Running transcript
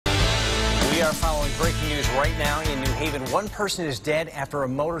We are following breaking news right now in New Haven. One person is dead after a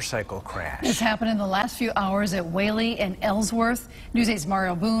motorcycle crash. This happened in the last few hours at Whaley and Ellsworth. News 8's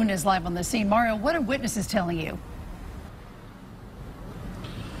Mario Boone is live on the scene. Mario, what are witnesses telling you?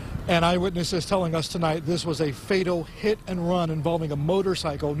 An eyewitness is telling us tonight this was a fatal hit and run involving a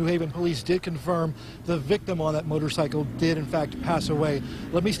motorcycle. New Haven police did confirm the victim on that motorcycle did in fact pass away.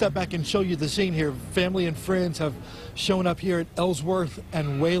 Let me step back and show you the scene here. Family and friends have shown up here at Ellsworth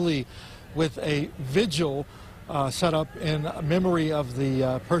and Whaley with a vigil set up in memory of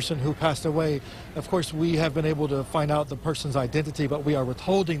the person who passed away. Of course, we have been able to find out the person's identity, but we are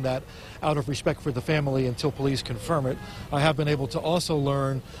withholding that out of respect for the family until police confirm it. I have been able to also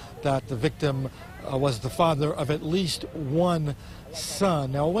learn that the victim was the father of at least one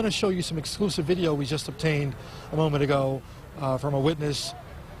son. Now, I want to show you some exclusive video we just obtained a moment ago from a witness.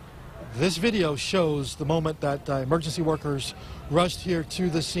 This video shows the moment that emergency workers rushed here to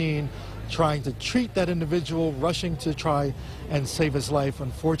the scene, trying to treat that individual, rushing to try and save his life.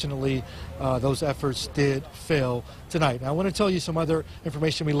 Unfortunately, those efforts did fail tonight. Now, I want to tell you some other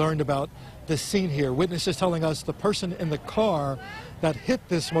information we learned about the scene here. Witnesses telling us the person in the car that hit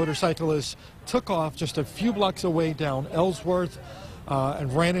this motorcyclist took off just a few blocks away down Ellsworth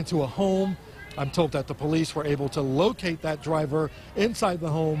and ran into a home. I'm told that the police were able to locate that driver inside the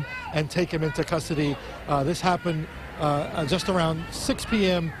home and take him into custody. This happened just around 6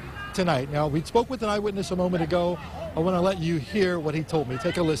 p.m. tonight. Now, we spoke with an eyewitness a moment ago. I want to let you hear what he told me.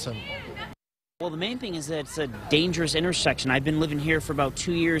 Take a listen. Well, the main thing is that it's a dangerous intersection. I've been living here for about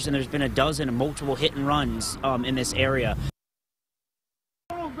 2 years, and there's been a dozen of multiple hit and runs in this area.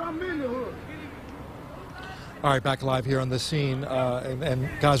 All right, back live here on the scene. And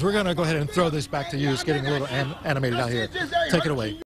guys, we're going to go ahead and throw this back to you. It's getting a little animated out here. Take it away.